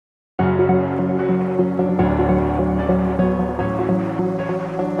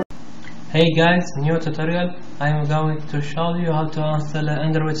Hey guys, new tutorial. I'm going to show you how to install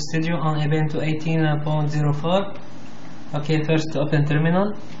Android Studio on Ubuntu 18.04. Okay, first open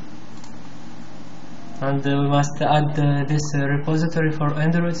terminal, and we must add this repository for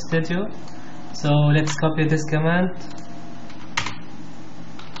Android Studio. So let's copy this command,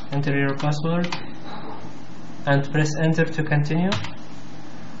 enter your password, and press enter to continue.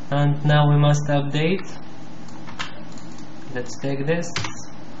 And now we must update. Let's take this.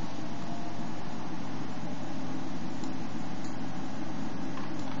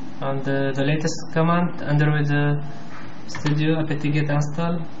 And the latest command, Android Studio apt-get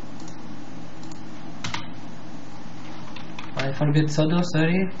install. I forget sudo,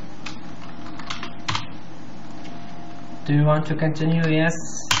 sorry. Do you want to continue? Yes.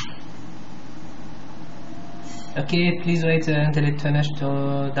 Okay, please wait until it finishes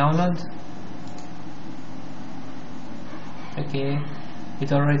to download. Okay,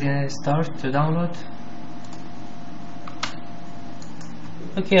 it already started to download.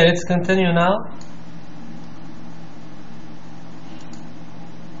 Okay, let's continue now.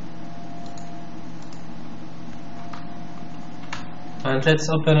 And let's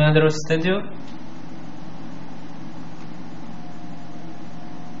open Android Studio.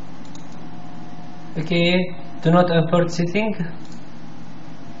 Okay, do not import setting.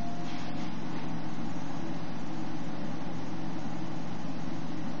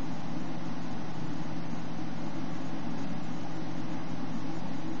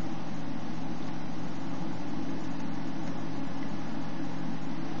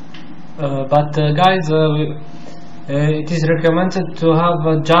 Guys, it is recommended to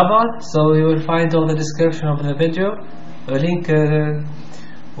have Java, so you will find on the description of the video a link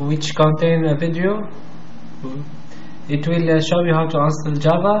which contain a video. It will show you how to install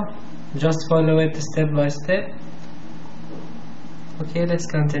Java. Just follow it step by step. Okay, let's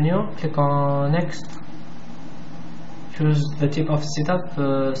continue. Click on next. Choose the type of setup,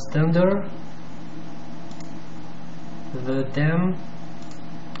 standard, the DEM,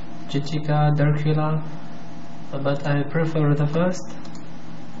 Jitica, Dracula, but I prefer the first.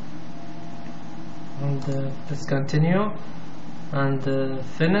 And let's continue and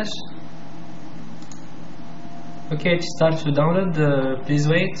finish. Okay, it starts to download. Please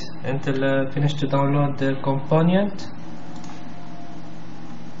wait until finish to download the component.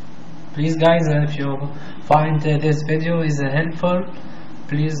 Please guys, if you find this video is helpful,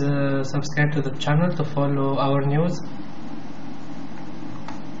 please subscribe to the channel to follow our news.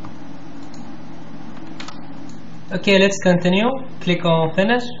 Okay, let's continue. Click on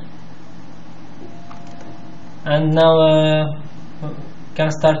finish, and now can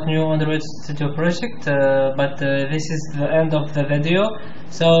start new Android Studio project. But this is the end of the video.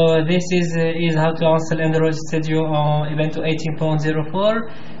 So this is how to install Android Studio on Ubuntu 18.04.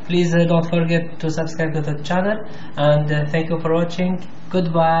 Please don't forget to subscribe to the channel, and thank you for watching.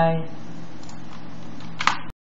 Goodbye.